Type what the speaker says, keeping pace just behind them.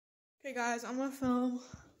Hey guys, I'm gonna film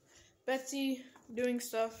Betsy doing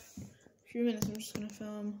stuff. A few minutes, I'm just gonna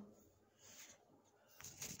film.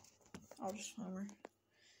 I'll just film her.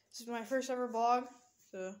 This is my first ever vlog,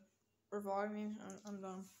 or vlogging. I'm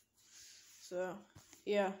done. So,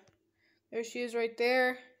 yeah, there she is right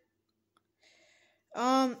there.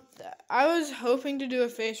 I was hoping to do a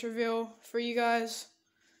face reveal for you guys,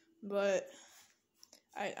 but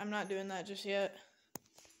I'm not doing that just yet.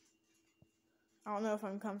 I don't know if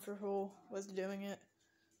I'm comfortable with doing it.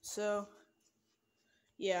 So,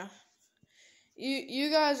 yeah. You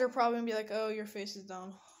guys are probably gonna be like, "Oh, your face is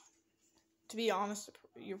dumb." To be honest,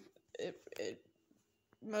 it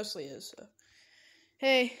mostly is. So.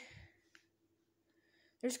 Hey,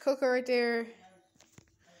 there's Coco right there.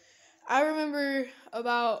 I remember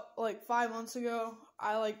about like 5 months ago,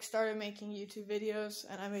 I started making YouTube videos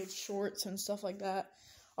and I made shorts and stuff like that.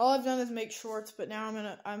 All I've done is make shorts, but now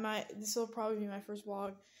this will probably be my first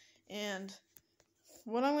vlog, and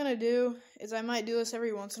what I'm gonna do is I might do this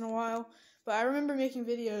every once in a while. But I remember making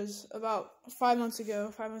videos about 5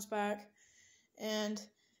 months back, and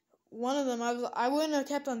one of them I wouldn't have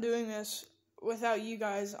kept on doing this without you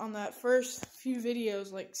guys on that first few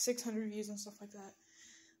videos, like 600 views and stuff like that.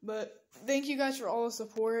 But thank you guys for all the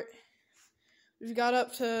support. We've got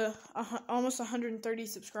up to almost 130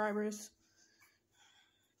 subscribers.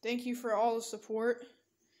 Thank you for all the support.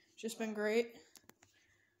 It's just been great.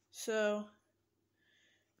 So,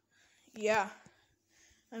 yeah.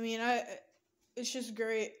 I mean, it's just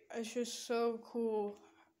great. It's just so cool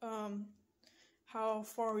how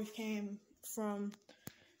far we've came from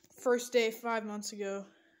first day 5 months ago.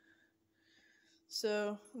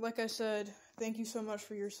 So, like I said, thank you so much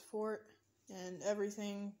for your support and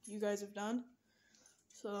everything you guys have done.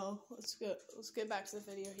 So, let's get back to the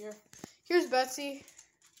video here. Here's Betsy.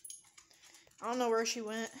 I don't know where she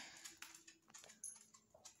went.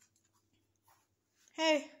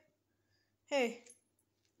 Hey. Hey.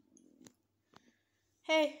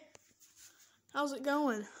 Hey. How's it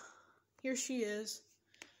going? Here she is.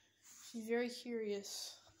 She's very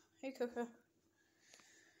curious. Hey, Coco.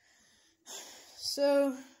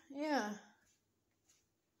 So, yeah.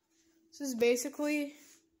 This is basically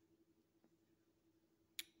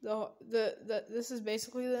this is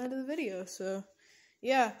basically the end of the video. So,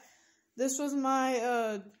 yeah. This was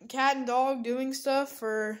my cat and dog doing stuff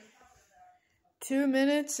for 2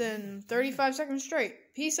 minutes and 35 seconds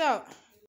straight. Peace out.